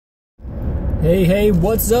Hey,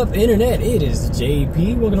 what's up, Internet? It is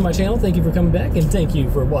JP. Welcome to my channel. Thank you for coming back, and thank you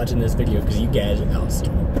for watching this video, because you guys are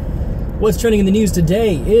awesome. What's trending in the news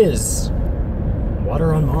today is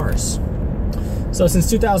water on Mars. So since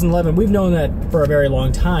 2011, we've known that for a very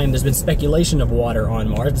long time there's been speculation of water on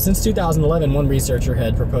Mars, but since 2011, one researcher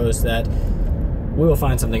had proposed that we will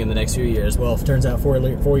find something in the next few years. Well, it turns out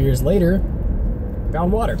 4 years later,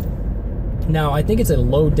 found water. Now, I think it's a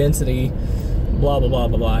low density, blah, blah, blah,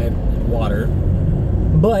 blah, blah, water,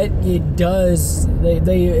 but it does,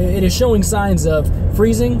 it is showing signs of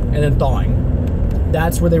freezing and then thawing.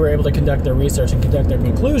 That's where they were able to conduct their research and conduct their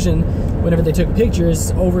conclusion whenever they took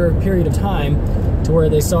pictures over a period of time to where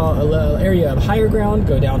they saw an area of higher ground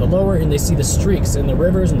go down to lower, and they see the streaks in the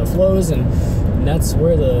rivers and the flows, and that's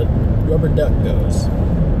where the rubber duck goes.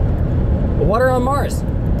 But water on Mars,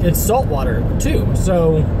 it's salt water too,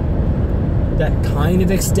 so that kind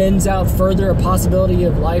of extends out further a possibility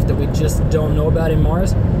of life that we just don't know about in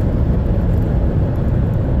Mars.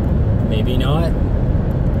 Maybe not.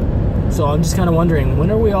 So I'm just kind of wondering,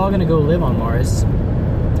 when are we all going to go live on Mars?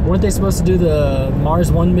 Weren't they supposed to do the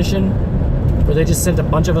Mars 1 mission, where they just sent a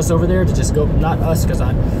bunch of us over there to just go, not us, because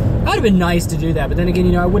I'd have been nice to do that, but then again,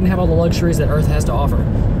 you know, I wouldn't have all the luxuries that Earth has to offer.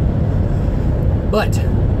 But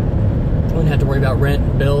I wouldn't have to worry about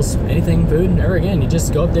rent, bills, anything, food, ever again. You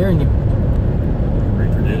just go up there and you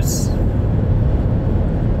reproduce.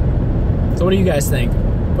 So what do you guys think?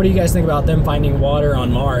 What do you guys think about them finding water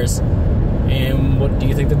on Mars? And what do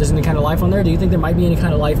you think, that there's any kind of life on there? Do you think there might be any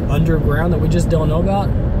kind of life underground that we just don't know about?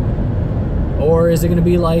 Or is it going to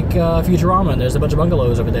be like Futurama, and there's a bunch of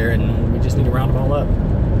bungalows over there and we just need to round them all up?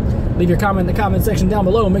 Leave your comment in the comment section down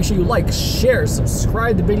below. Make sure you like, share,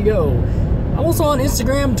 subscribe the video. I'm also on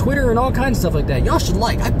Instagram, Twitter, and all kinds of stuff like that. Y'all should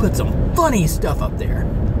like. I put some funny stuff up there.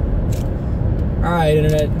 Alright,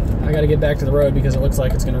 Internet, I gotta get back to the road because it looks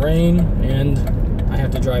like it's gonna rain, and I have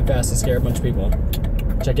to drive fast and scare a bunch of people.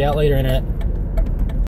 Check you out later, Internet.